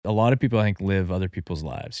a lot of people, I think, live other people's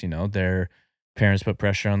lives, you know? Their parents put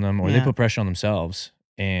pressure on them or they Yeah. put pressure on themselves,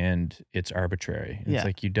 and it's arbitrary. And it's Yeah.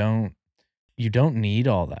 like, you don't need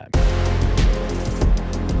all that.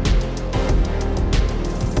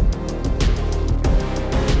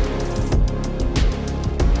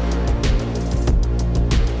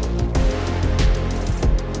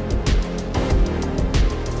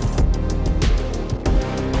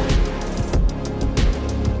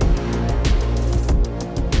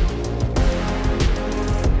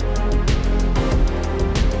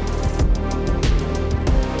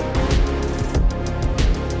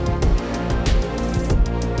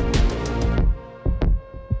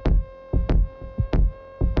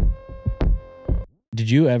 Did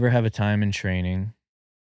you ever have a time in training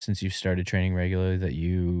since you started training regularly that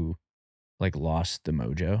you, like, lost the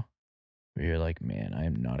mojo? Where you're like, "Man, I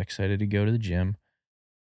am not excited to go to the gym."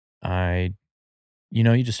 I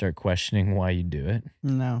you just start questioning why you do it.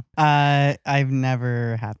 No. I've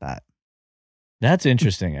never had that. That's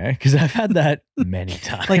interesting, eh? Because 'Cause I've had that many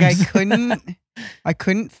Like times. I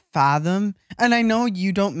couldn't fathom, and I know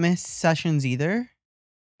you don't miss sessions either.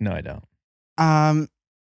 No, I don't. Um,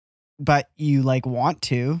 but you like want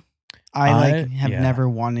to. I like have Yeah. never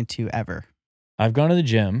wanted to ever. I've gone to the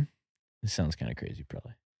gym. This sounds kinda crazy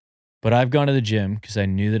probably, but I've gone to the gym because I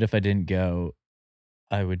knew that if I didn't go,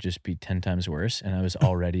 I would just be 10 times worse, and I was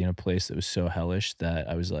already in a place that was so hellish that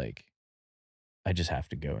I was like, "I just have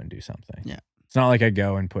to go and do something." Yeah. It's not like I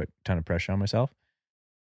go and put a ton of pressure on myself,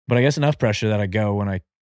 but I guess enough pressure that I go when I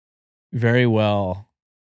very well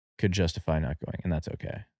could justify not going, and that's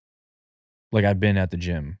okay. Like, I've been at the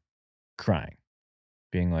gym crying,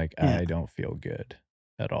 being like, Yeah. "I don't feel good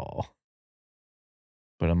at all."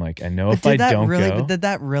 But I'm like, "I know But if I did that don't really but go." did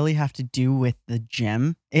that really have to do with the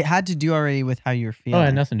gym? It had to do already with how you were Oh, it had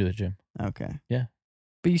feeling. nothing to do with gym. Okay. Yeah.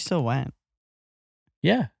 But you still went.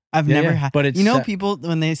 Yeah. I've Yeah, never yeah, had but it's people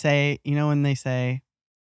when they say,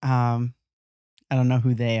 um, I don't know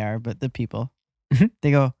who they are, but the people, Mhm.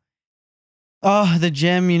 they go, "Oh, the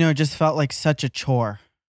gym, just felt like such a chore.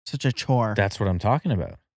 Such a chore." That's what I'm talking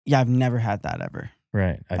about. Yeah, I've never had that ever.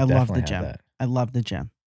 Right, I I've love the definitely had gym. that. I love the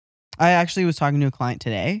gym. I actually was talking to a client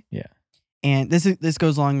today, Yeah. and this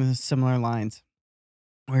goes along the similar lines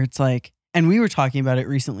where it's like, and we were talking about it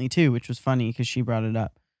recently too, which was funny because she brought it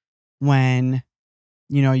up. When,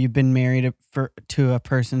 you've been married to a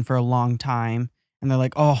person for a long time and they're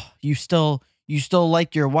like, "Oh, you still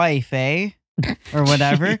like your wife, eh?" Or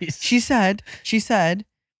whatever. Jeez. She said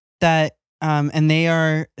that and they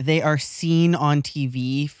are seen on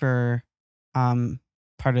TV for um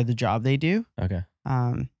part of the job they do. Okay,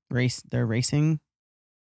 Their racing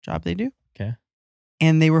job they do. okay.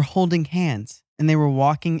 And they were holding hands and they were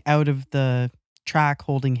walking out of the track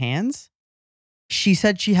holding hands. She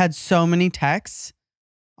said she had so many texts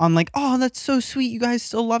on like, "Oh, that's so sweet. You guys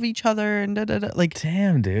still love each other," and da da da. Like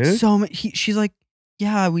Damn, dude. so many. She's like,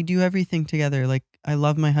 "Yeah, we do everything together. Like I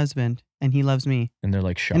love my husband and he loves me." And they're,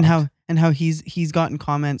 like, And shocked. how he's gotten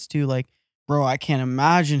comments too like, "Bro, I can't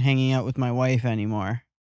imagine hanging out with my wife anymore."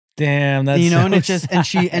 Damn, that's And so it just and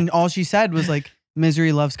she sad. and all she said was like,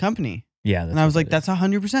 "Misery loves company." Yeah, And that's I what was that like, is. "That's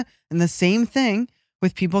 100%." And the same thing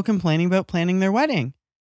with people complaining about planning their wedding.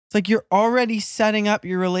 It's like you're already setting up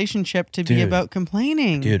your relationship to be Dude, about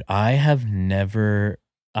complaining. dude, I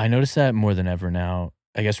notice that more than ever now.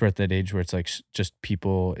 I guess we're at that age where it's, like, just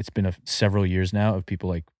people it's been several years now of people,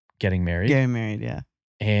 like, getting married, Getting married, yeah.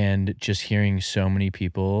 and just hearing so many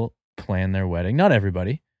people plan their wedding. Not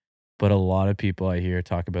everybody, but a lot of people I hear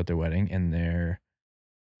talk about their wedding, and they're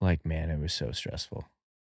like, "Man, it was so stressful."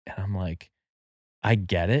 And I'm like, I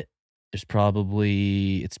get it. It's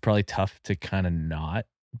probably tough to kinda not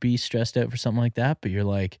be stressed out for something like that, but you're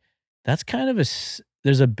like, that's kind of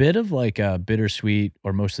there's a bit of like a bittersweet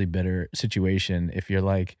or mostly bitter situation if you're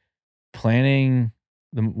like planning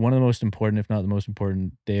one of the most important, if not the most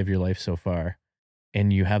important day of your life so far,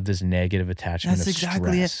 and you have this negative attachment That's of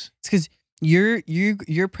exactly it. stress. It's because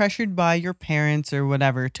you're pressured by your parents or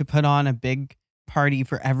whatever to put on a big party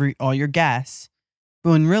for all your guests,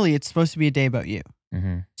 but when really it's supposed to be a day about you.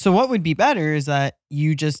 Mhm. So what would be better is that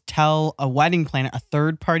you just tell a wedding planner, a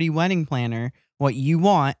third party wedding planner, what you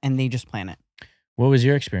want, and they just plan it. What was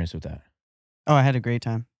your experience with that? Oh, I had a great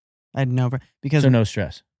time. I had because So no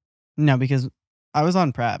stress. no, because I was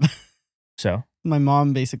on prep. So? My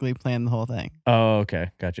mom basically planned the whole thing. Oh, okay,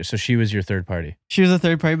 gotcha. So she was your third party. She was a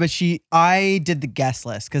third party, but I did the guest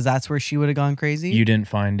list because that's where she would have gone crazy. You didn't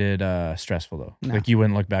find it, stressful though? No, Like, you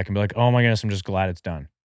wouldn't look back and be like, "Oh my goodness, I'm just glad it's done."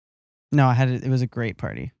 no, it was a great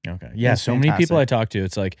party. Okay. It Yeah, was so many people I fantastic. talked to,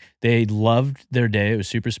 it's like they loved their day, it was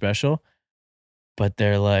super special, but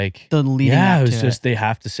they're like, The leading yeah, up it was to just it. they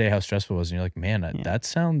have to say how stressful it was, and you're like, man, Yeah. that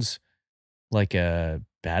sounds like a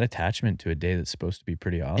bad attachment to a day that's supposed to be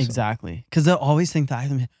pretty awesome. Exactly. Because they'll always think that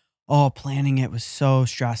planning it was so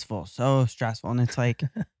stressful. And it's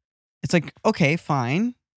like, okay,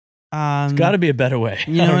 fine. It's got to be a better way.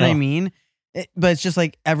 You know what I mean? But it's just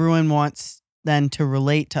like everyone wants then to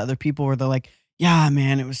relate to other people where they're like, yeah,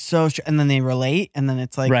 man, it was so and then they relate, and then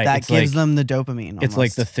it's like Right, that it's gives like- them the dopamine. It's like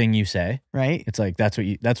almost, the thing you say. right? It's like that's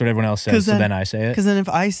what everyone else says. 'Cause So then- then I say it. Because then if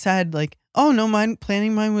I said like, oh no,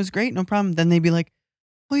 planning mine was great, no problem, then they'd be like,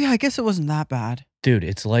 well, yeah, I guess it wasn't that bad. Dude,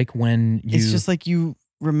 it's like when you. It's just like you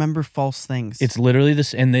remember false things. It's literally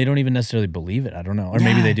this, and they don't even necessarily believe it. I don't know, or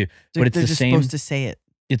maybe Yeah. they do. But it's they're the just same. supposed to say it.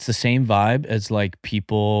 It's the same vibe as like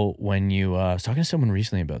people when you. I was talking to someone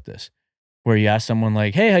recently about this, where you ask someone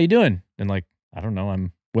like, "Hey, how you doing?" And like, I don't know,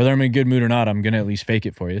 whether I'm in a good mood or not, I'm gonna at least fake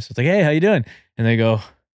it for you. So it's like, "Hey, how you doing?" And they go,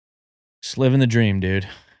 "Just living the dream, dude."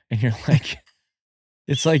 And you're like,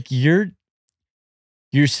 it's like you're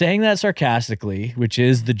saying that sarcastically, which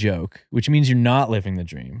is the joke, which means you're not living the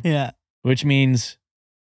dream, Yeah. which means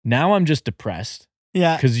now I'm just depressed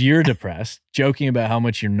Yeah. because you're depressed, joking about how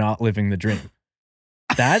much you're not living the dream.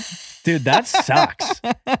 That sucks.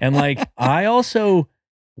 And like, I also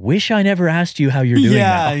wish I never asked you how you're doing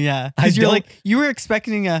now. Yeah. I Because you're don't- like, you were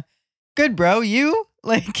expecting a good bro, you?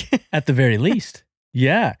 Like, At the very least.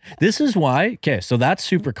 Yeah. This is why. Okay. So that's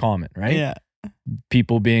super common, right? yeah.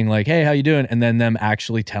 People being like, hey, how you doing? And then them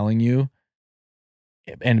actually telling you,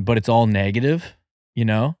 but it's all negative, you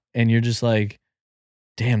know? And you're just like,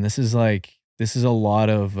 damn, this is a lot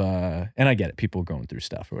of, and I get it, people going through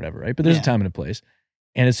stuff or whatever, right? But there's Yeah. a time and a place.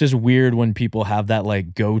 And it's just weird when people have that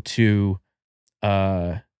like go-to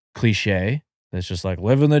cliche that's just like,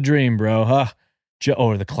 living the dream, bro. Huh?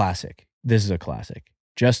 Or the classic. This is a classic.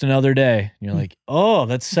 Just another day. And you're like, oh,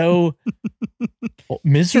 that's so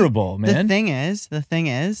miserable, man. The thing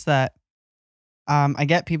is that I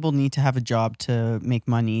get people need to have a job to make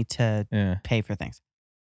money to Yeah. pay for things.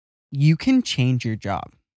 You can change your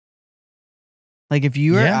job. Like if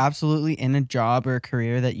you are Yeah. absolutely in a job or a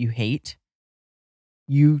career that you hate,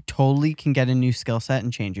 you totally can get a new skill set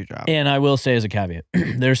and change your job. And I will say as a caveat,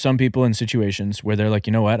 there's some people in situations where they're like,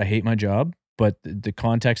 you know what, I hate my job, but the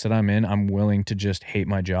context that I'm in, I'm willing to just hate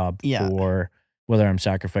my job Yeah. for whether I'm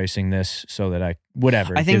sacrificing this so that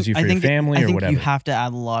whatever I it think gives you for your family I or think whatever. you have to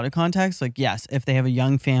add a lot of context. Like, yes, if they have a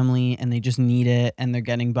young family and they just need it and they're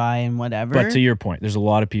getting by and whatever. But to your point, there's a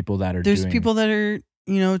lot of people that are there's doing, people that are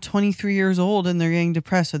 23 years old and they're getting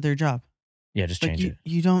depressed at their job. yeah, just Like change it.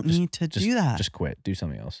 you don't Just- need to do that. Just quit. Do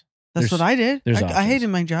something else. That's there's- what I did. there's I options. hated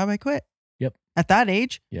my job. I quit. Yep. At that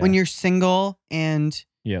age, when Yeah. you're single and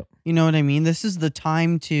Yep. you know what I mean, this is the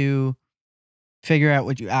time to figure out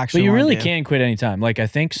what you But actually. you wanna really do. can quit anytime. Like I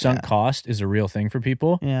think sunk Yeah. cost is a real thing for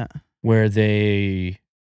people. Yeah. Where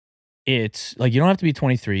it's like you don't have to be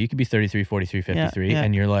 23, you could be 33, 43, 53, yeah.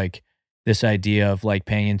 and you're like this idea of like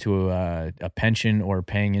paying into a pension or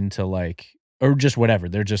paying into like, or just whatever.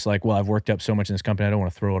 They're just like, well, I've worked up so much in this company, I don't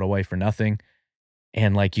want to throw it away for nothing.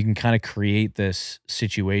 And like you can kind of create this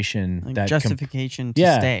situation Like that justification to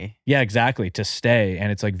Yeah. stay. yeah, exactly, to stay,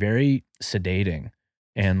 and it's like very sedating,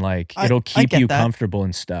 and like I- it'll I keep get you that. comfortable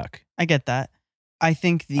and stuck. I get that. I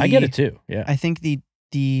think I get it too. Yeah. I think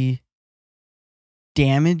the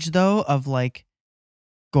damage though of like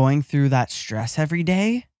going through that stress every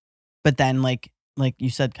day, but then like you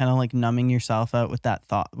said, kind of like numbing yourself out with that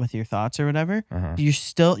thought, with your thoughts or whatever. Uh-huh. You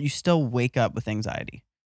still wake up with anxiety.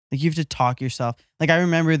 Like you have to talk yourself. Like I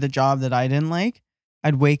remember the job that I didn't like.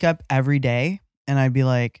 I'd wake up every day and I'd be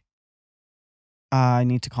like, I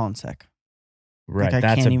need to call in sick. Right. I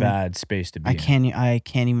That's can't a even- bad space to be I in.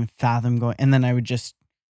 can't even fathom going. And then I would just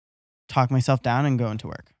talk myself down and go into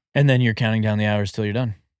work. And then you're counting down the hours till you're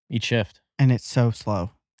done. Each shift. And it's so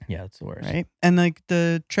slow. Yeah, that's the worst. Right. And like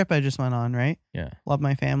the trip I just went on, right? Yeah. Love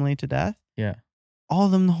my family to death. Yeah. All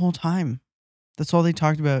of them the whole time. That's all they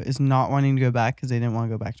talked about is not wanting to go back because they didn't want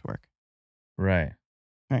to go back to work. Right.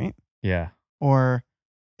 Right. Yeah. Or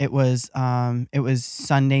it was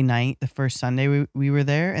Sunday night, the first Sunday we were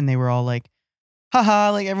there, and they were all like,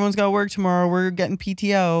 haha, like everyone's got to work tomorrow. We're getting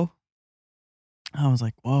PTO. I was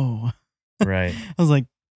like, whoa. Right. I was like,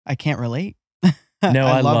 I can't relate. No,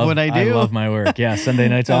 I love what I do. I love my work. Yeah. Sunday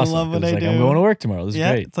night's I awesome. love what It's I like, I'm do. going to work tomorrow. This is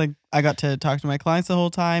Yeah, great. it's like I got to talk to my clients the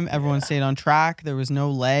whole time. Everyone Yeah. stayed on track. There was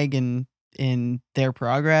no lag in their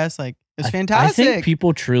progress. Like it was I fantastic. think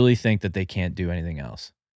people truly think that they can't do anything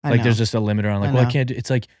else. I Like know. there's just a limit around like, I well, I know. can't do.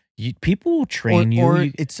 It's like people will train you. or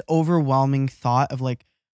it's overwhelming thought of like,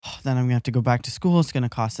 oh, then I'm gonna have to go back to school. It's gonna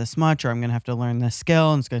cost this much, or I'm gonna have to learn this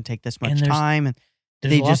skill, and it's gonna take this much there's- time. And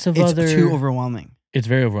There's lots of it's other too overwhelming. It's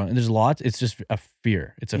very overwhelming. There's lots. It's just a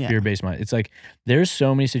fear. It's a Yeah. fear-based mind. It's like there's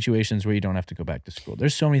so many situations where you don't have to go back to school.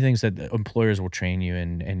 There's so many things that the employers will train you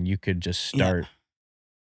in, and you could just Yeah. start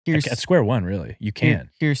Here's at square one. Really, you can.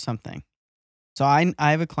 Here's something. So I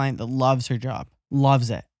have a client that loves her job, loves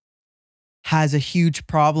it, has a huge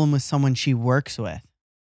problem with someone she works with,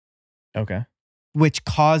 Okay. which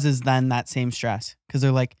causes then that same stress because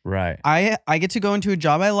they're like, Right. I get to go into a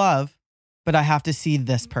job I love, but I have to see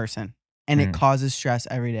this person, and it Mm. causes stress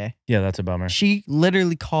every day. Yeah, that's a bummer. She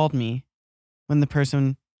literally called me when the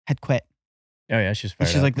person had quit. Oh yeah, she's And fired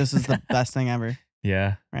she's up. like, "This is the best thing ever."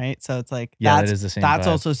 Yeah. Right? So it's like Yeah, that's that is the same that's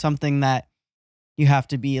vibe. also something that you have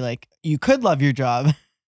to be like, you could love your job,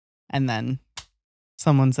 and then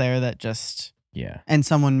someone's there that just Yeah. and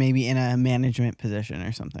someone maybe in a management position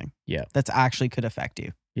or something. Yeah. That's actually could affect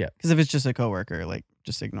you. Yeah. Because if it's just a coworker, like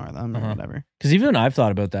just ignore them or Uh-huh. whatever. Because even I've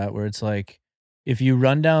thought about that, where it's like, if you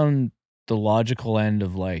run down the logical end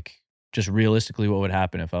of like just realistically what would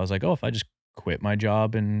happen if I was like, oh, if I just quit my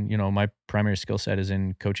job and my primary skill set is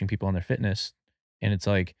in coaching people on their fitness, and it's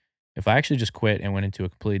like if I actually just quit and went into a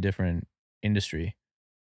completely different industry,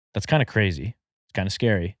 that's kind of crazy. It's kind of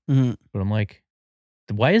scary. Mhm. But I'm like,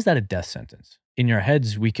 why is that a death sentence? In your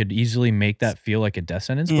heads, we could easily make that feel like a death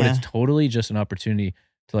sentence, but Yeah. it's totally just an opportunity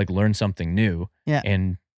to like learn something new. Yeah.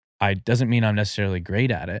 And doesn't mean I'm necessarily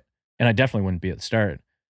great at it. And I definitely wouldn't be at the start.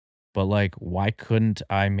 But like, why couldn't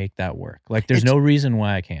I make that work? Like, there's It's- no reason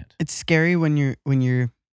why I can't. It's scary when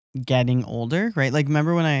you're getting older, right? Like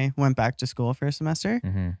remember when I went back to school for a semester?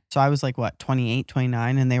 Mm-hmm. So I was like what, 28,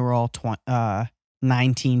 29, and they were all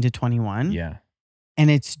 19 to 21. Yeah. And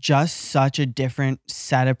it's just such a different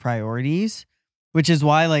set of priorities, which is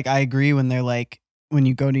why like I agree when they're like, when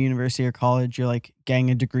you go to university or college, you're like getting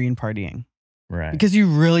a degree in partying. Right. Because you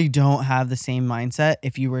really don't have the same mindset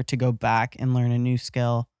if you were to go back and learn a new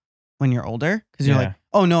skill when you're older. Because you're Yeah. like,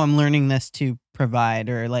 oh no, I'm learning this to provide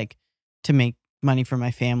or like to make money for my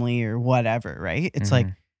family or whatever, right? It's like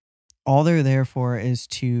Mhm. all they're there for is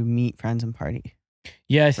to meet friends and party.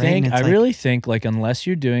 Yeah, And it's I like- really think like unless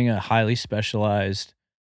you're doing a highly specialized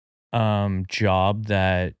job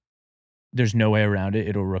that there's no way around it,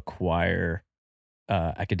 it'll require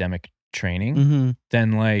academic training, Mm-hmm.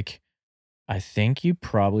 then like I think you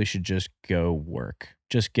probably should just go work.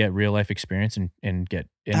 Just get real life experience and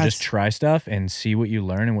That's- just try stuff and see what you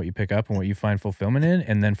learn and what you pick up and what you find fulfillment in.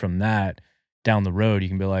 And then from that down the road, you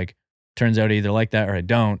can be like, turns out I either like that or I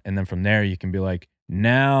don't. And then from there you can be like,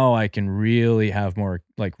 now I can really have more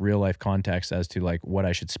like real life context as to like what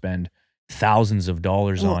I should spend thousands of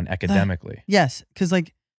dollars Well, on academically. Yes, because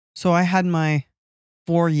like, so I had my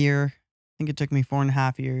 4-year, I think it took me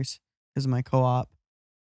 4.5 years because of my co-op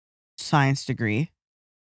science degree.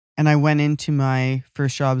 And I went into my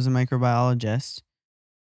first job as a microbiologist.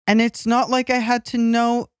 And it's not like I had to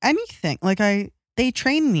know anything. Like they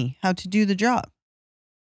trained me how to do the job.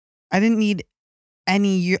 I didn't need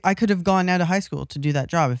any year. I could have gone out of high school to do that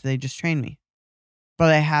job if they just trained me.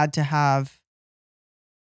 But I had to have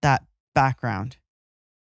that background.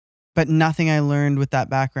 But nothing I learned with that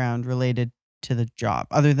background related to the job,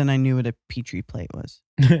 other than I knew what a Petri plate was.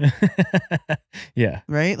 Yeah,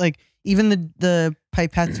 Right? Like even the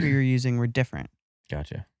pipettes we were using were different.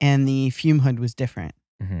 gotcha. And the fume hood was different.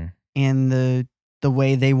 Mm-hmm. And the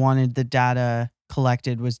way they wanted the data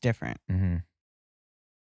collected was different. Mm-hmm.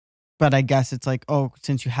 But I guess it's like, oh,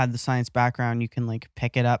 since you had the science background, you can like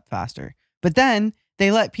pick it up faster. But then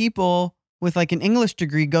they let people with like an English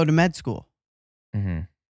degree go to med school Mm-hmm.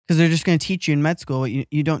 because they're just going to teach you in med school.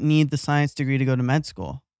 You don't need the science degree to go to med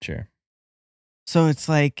school. Sure. So it's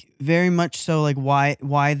like very much so like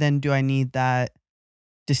why then do I need that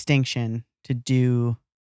distinction to do?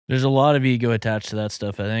 There's a lot of ego attached to that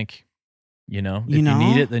stuff, I think. If you need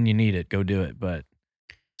know? it, then you need it. Go do it. But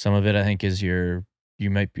some of it, I think, is you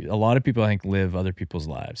might be, a lot of people, I think, live other people's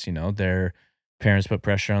lives. Their parents put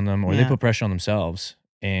pressure on them or they Yeah. put pressure on themselves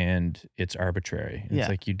and it's arbitrary. Yeah. It's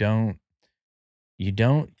like you don't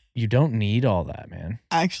need all that, man.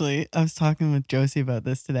 Actually, I was talking with Josie about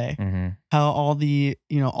this today. Mm-hmm. How all the,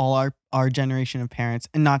 all our generation of parents,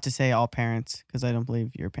 and not to say all parents, because I don't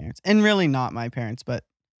believe your parents, and really not my parents, but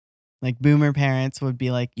like boomer parents would be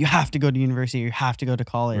like, you have to go to university, you have to go to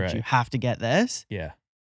college, Right. you have to get this. Yeah.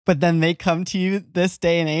 But then they come to you this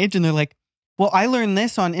day and age and they're like, well, I learned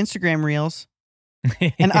this on Instagram Reels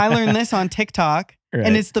and I learned this on TikTok. Right.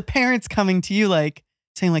 And it's the parents coming to you like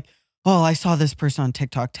saying like, oh, I saw this person on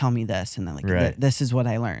TikTok tell me this. And then like, Right. this is what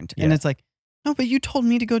I learned. And Yeah. it's like, no, but you told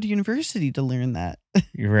me to go to university to learn that.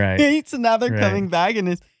 You're right. Right? So now they're Right. coming back and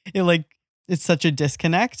it's such a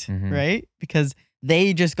disconnect, Mhm. right? Because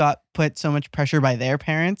they just got put so much pressure by their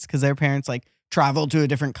parents because their parents like traveled to a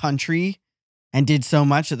different country and did so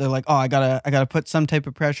much that they're like, oh, I gotta put some type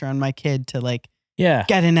of pressure on my kid to like Yeah.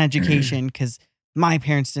 get an education because my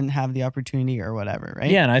parents didn't have the opportunity or whatever,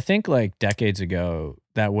 right? Yeah, and I think like decades ago,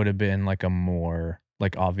 that would have been like a more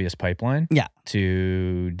like obvious pipeline Yeah.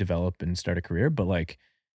 to develop and start a career. But like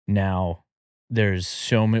now there's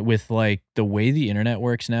so many with like the way the internet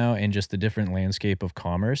works now and just the different landscape of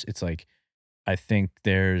commerce, it's like I think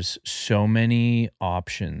there's so many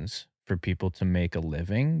options for people to make a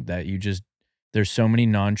living that there's so many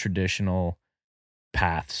non-traditional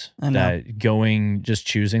paths I know. that just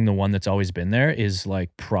choosing the one that's always been there is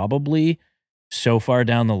like probably so far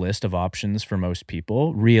down the list of options for most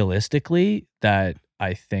people realistically that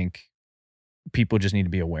I think people just need to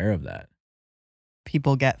be aware of that.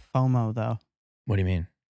 People get FOMO though. What do you mean?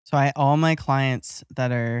 So all my clients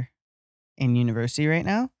that are in university right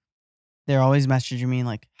now, they're always messaging me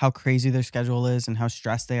like how crazy their schedule is and how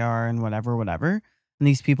stressed they are and whatever. And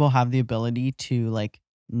these people have the ability to like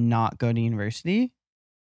not go to university.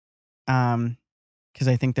 Because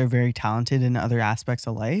I think they're very talented in other aspects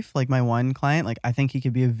of life. Like my one client, like I think he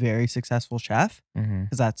could be a very successful chef Mm-hmm.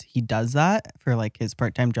 because he does that for like his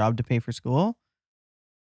part-time job to pay for school.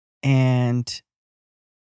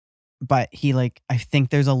 But he like, I think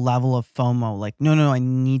there's a level of FOMO. Like, no, I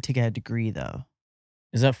need to get a degree though.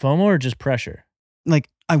 Is that FOMO or just pressure? Like,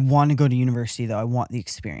 I want to go to university though. I want the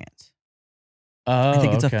experience. Oh, I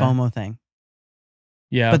think it's okay. a FOMO thing.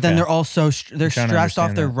 Yeah, But then okay. they're also they're trying to stressed off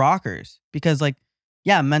understand their that. rockers because like,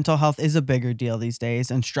 yeah, mental health is a bigger deal these days,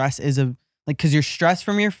 and stress is because you're stressed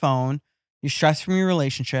from your phone, you're stressed from your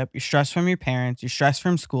relationship, you're stressed from your parents, you're stressed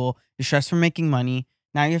from school, you're stressed from making money.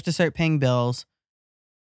 Now you have to start paying bills,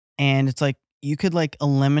 and it's like you could like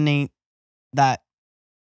eliminate that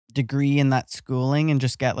degree and that schooling and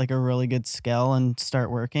just get like a really good skill and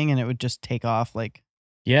start working, and it would just take off like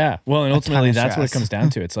Yeah. Well, and a ton ultimately of that's what it stress. comes down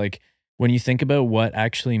to. It's like when you think about what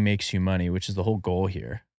actually makes you money, which is the whole goal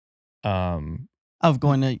here. of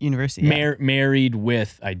going to university. Yeah. Married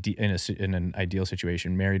with in an ideal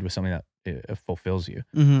situation, married with something that fulfills you.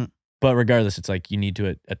 Mm-hmm. But regardless, it's like you need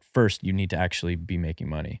to at first you need to actually be making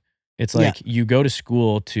money. It's Yeah. like you go to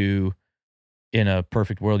school in a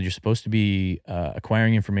perfect world, you're supposed to be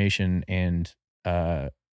acquiring information and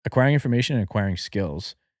acquiring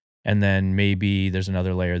skills, and then maybe there's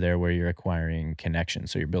another layer there where you're acquiring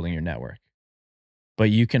connections, so you're building your network. But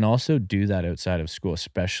you can also do that outside of school,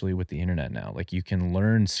 especially with the internet now. Like you can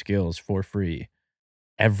learn skills for free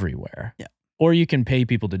everywhere. Yeah. Or you can pay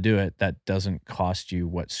people to do it that doesn't cost you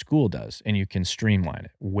what school does, and you can streamline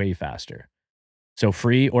it way faster. So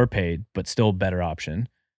free or paid, but still better option,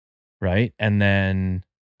 right? And then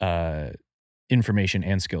information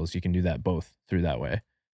and skills, you can do that both through that way.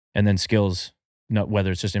 And then skills, not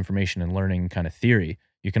whether it's just information and learning kind of theory,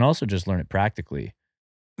 you can also just learn it practically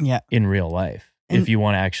Yeah. in real life if you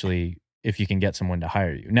want to if you can get someone to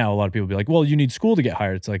hire you. Now, a lot of people be like, well, you need school to get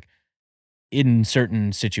hired. It's like in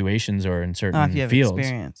certain situations or in certain If you have fields.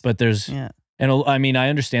 experience. But there's, Yeah. and I mean, I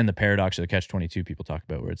understand the paradox of the catch-22 people talk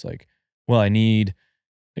about where it's like, well, I need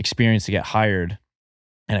experience to get hired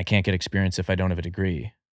and I can't get experience if I don't have a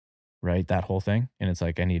degree, right? That whole thing. And it's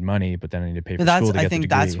like, I need money, but then I need to pay for school to get I the think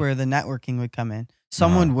degree. that's where the networking would come in.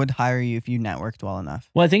 Someone would hire you if you networked well enough.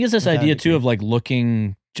 Well, I think it's this without a idea too degree. of like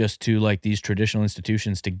looking just to like these traditional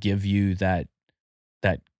institutions to give you that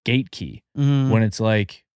gate key. Mhm. When it's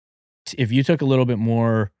like, if you took a little bit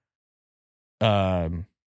more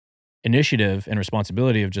initiative and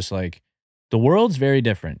responsibility of just like, the world's very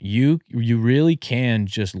different. You really can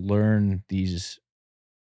just learn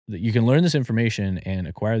you can learn this information and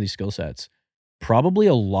acquire these skill sets probably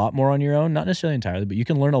a lot more on your own, not necessarily entirely, but you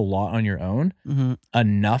can learn a lot on your own Mhm.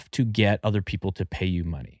 enough to get other people to pay you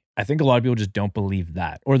money. I think a lot of people just don't believe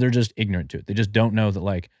that, or they're just ignorant to it. They just don't know that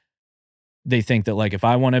like, they think that like, if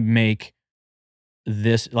I want to make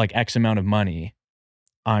this like X amount of money,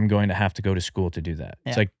 I'm going to have to go to school to do that.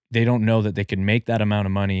 It's Yeah. like, they don't know that they can make that amount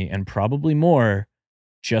of money and probably more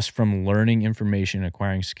just from learning information and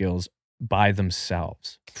acquiring skills by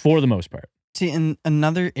themselves for the most part. See, and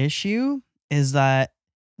another issue is that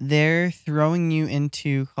they're throwing you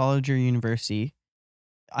into college or university,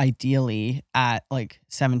 ideally at like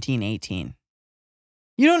 17, 18.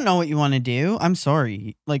 You don't know what you want to do. I'm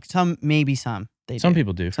sorry. Like some they Some do.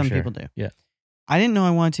 people do, for Some sure. people do. Yeah. I didn't know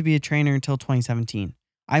I wanted to be a trainer until 2017.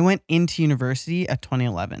 I went into university at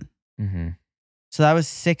 2011. Mm-hmm. So that was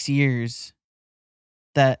 6 years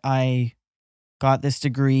that I got this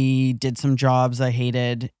degree, did some jobs I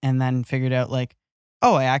hated, and then figured out like,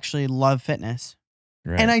 oh, I actually love fitness.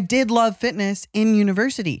 Right. And I did love fitness in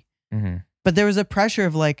university. Mm-hmm. But there was a pressure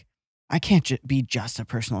of like, I can't be just a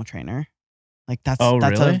personal trainer. Like that's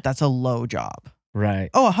really? that's a low job. Right.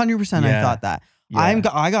 Oh, 100%. I Yeah. thought that. Yeah.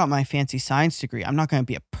 I got my fancy science degree. I'm not going to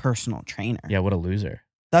be a personal trainer. Yeah, what a loser.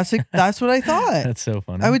 That's what I thought. That's so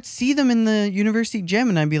funny. I would see them in the university gym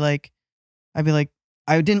and I'd be like,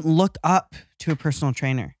 I didn't look up to a personal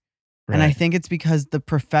trainer. Right. And I think it's because the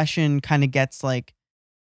profession kind of gets like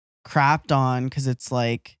crapped on because it's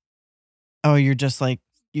like, oh,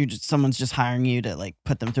 someone's just hiring you to like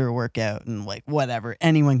put them through a workout and like whatever.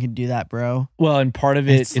 Anyone can do that, bro. Well, and part of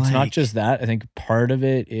it, it's not like- just that. I think part of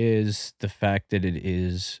it is the fact that it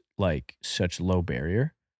is like such low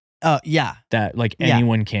barrier Oh, yeah. that like Yeah.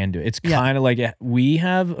 anyone can do it. It's Yeah. kind of like we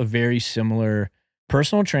have a very similar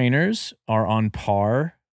personal trainers are on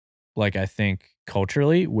par, like I think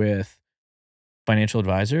culturally with financial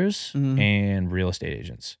advisors Mhm. and real estate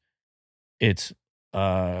agents. It's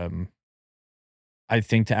I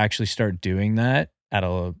think to actually start doing that at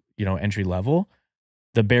a entry level,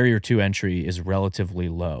 the barrier to entry is relatively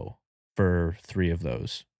low for three of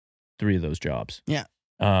those jobs. Yeah.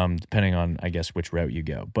 Depending on I guess which route you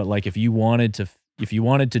go. But like if you wanted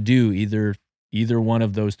to do either one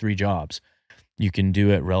of those three jobs, you can do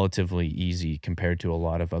it relatively easy compared to a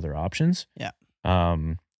lot of other options. Yeah.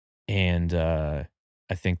 And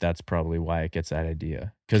I think that's probably why it gets that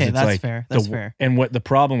idea. Because Okay, it's that's like fair. That's fair. And what the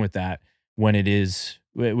problem with that when it is,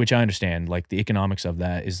 which I understand, like the economics of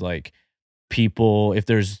that is like people, if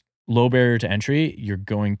there's low barrier to entry, you're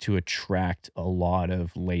going to attract a lot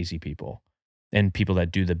of lazy people and people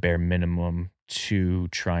that do the bare minimum to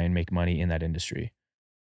try and make money in that industry.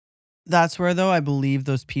 That's where though I believe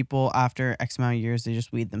those people after X amount of years they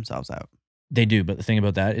just weed themselves out. They do, but the thing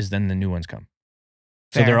about that is then the new ones come.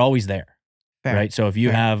 So Fair. they're always there, Fair. right? So if you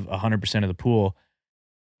Fair. have 100% of the pool,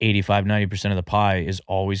 85, 90% of the pie is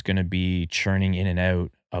always going to be churning in and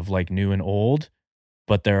out of like new and old,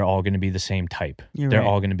 but they're all going to be the same type. You're They're right.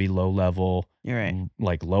 all going to be low level, You're right.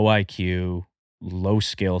 like low IQ, low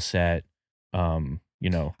skill set.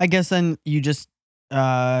 I guess then you just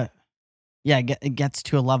it gets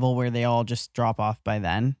to a level where they all just drop off by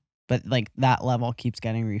then. But like that level keeps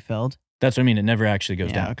getting refilled. That's what I mean. It never actually goes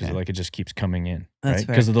Yeah, down because okay. like it just keeps coming in, That's right?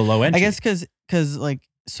 fair. Because of the low entry. I guess because like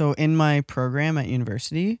so in my program at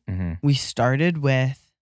university, Mhm. we started with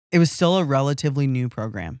it was still a relatively new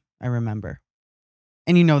program, I remember.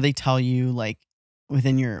 And they tell you like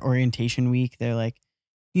within your orientation week, they're like,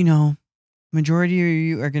 majority of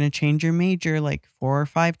you are going to change your major like 4 or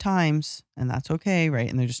 5 times and that's okay, right?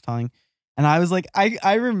 And they're just telling. And I was like,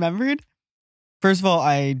 I remembered, first of all,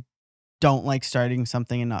 I don't like starting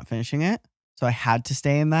something and not finishing it. So I had to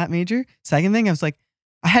stay in that major. Second thing, I was like,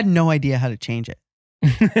 I had no idea how to change it.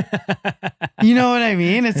 You know what I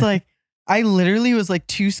mean? It's like, I literally was like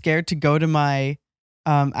too scared to go to my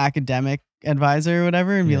academic advisor or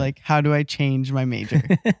whatever and be Yeah. like, how do I change my major?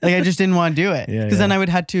 Like, I just didn't want to do it. Yeah, Because then yeah. I would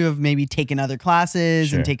have to have maybe taken other classes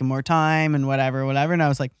Sure. and taken more time and whatever. And I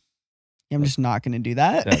was like, yeah, I'm just not going to do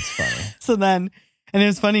that. That's funny. So then, and it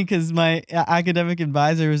was funny because my academic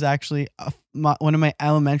advisor was actually one of my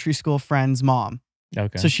elementary school friends' mom.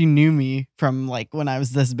 Okay. So she knew me from like when I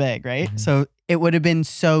was this big, right? Mhm. So it would have been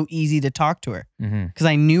so easy to talk to her Mhm. because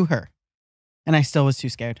I knew her. And I still was too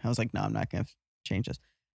scared. I was like, no, I'm not going to change this.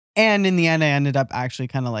 And in the end, I ended up actually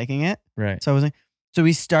kind of liking it. Right. So I was like, so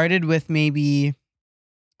we started with maybe,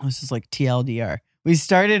 this is like TLDR. We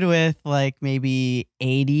started with like maybe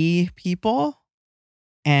 80 people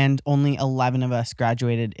and only 11 of us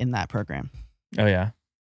graduated in that program Oh yeah.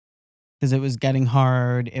 because it was getting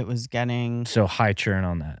hard. It was getting, So high churn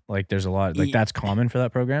on that. Like there's a lot. Like Ye- that's common for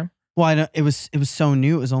that program. well, I don't, it was so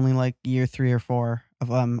new. It was only like year 3 or 4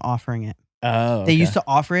 of offering it. Oh. They used to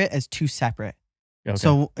offer it as 2 separate. Okay.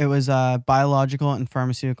 So it was biological and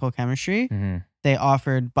pharmaceutical chemistry. Mhm. They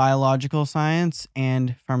offered biological science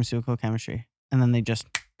and pharmaceutical chemistry. And then they just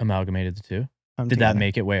Amalgamated the two. put 'em Did that together.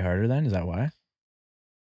 make it way harder then? Is that why?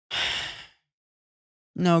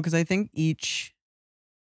 No, because I think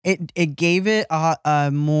it gave it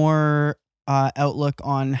a more outlook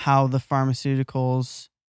on how the pharmaceuticals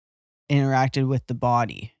interacted with the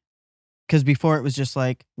body. Because before it was just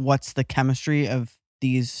like, what's the chemistry of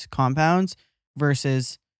these compounds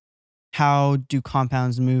versus how do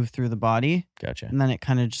compounds move through the body? Gotcha. And then it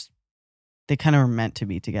kind of just, they kind of were meant to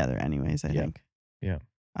be together anyways, I Yeah. think. Yeah.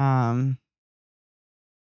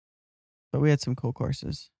 But we had some cool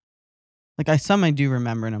courses. Like some I do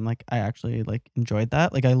remember and I'm like, I actually like enjoyed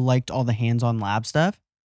that. Like I liked all the hands-on lab stuff.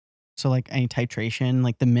 So like any titration,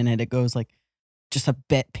 like the minute it goes like just a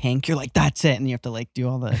bit pink, you're like, that's it. And you have to like do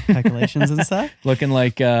all the calculations and stuff. Looking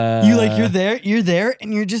like You're there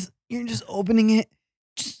and you're just opening it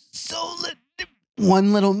just so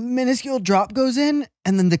one little minuscule drop goes in,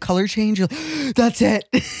 and then the color change. You're like, that's it.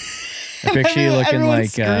 I picture you looking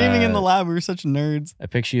Everyone's like screaming in the lab. We were such nerds. I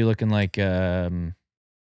picture you looking like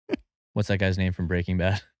what's that guy's name from Breaking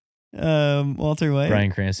Bad? Walter White.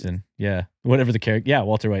 Bryan Cranston. Yeah. Whatever the character. Yeah,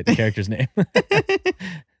 Walter White, the character's name.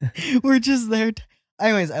 We're just there.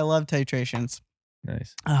 Anyways, I love titrations.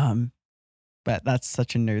 Nice. But that's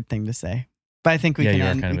such a nerd thing to say. But I think we Yeah, can you are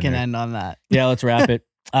end. kind of We a can nerd. end on that. Yeah, let's wrap it.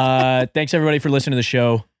 Thanks everybody for listening to the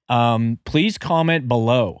show. Please comment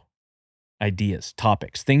below ideas,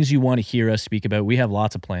 topics, things you want to hear us speak about. We have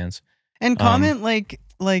lots of plans. And comment like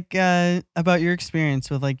about your experience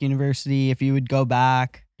with like university, if you would go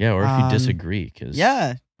back. Yeah, or if you disagree, because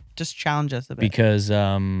just challenge us a bit. Because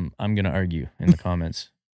I'm gonna argue in the comments.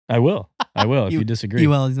 I will if you disagree. You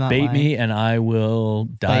will. He's not Bait lying. me, and I will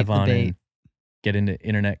dive the on bait. and get into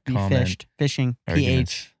internet Be comment fished. Fishing.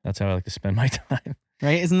 arguments. PH. That's how I like to spend my time.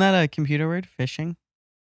 Right? Isn't that a computer word? Fishing.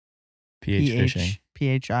 PH fishing,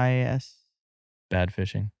 PHIS. bad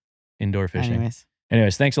fishing, indoor fishing.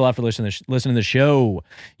 Anyways, Thanks a lot for listening to the show.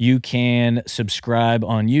 You can subscribe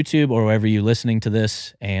on YouTube or wherever you're listening to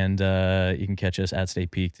this, and you can catch us at Stay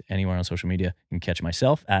Peaked anywhere on social media. You can catch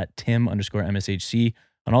myself at Tim_MSHC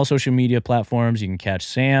on all social media platforms. You can catch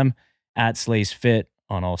Sam at Slays Fit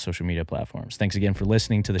on all social media platforms. Thanks again for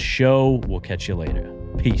listening to the show. We'll catch you later.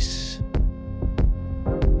 Peace.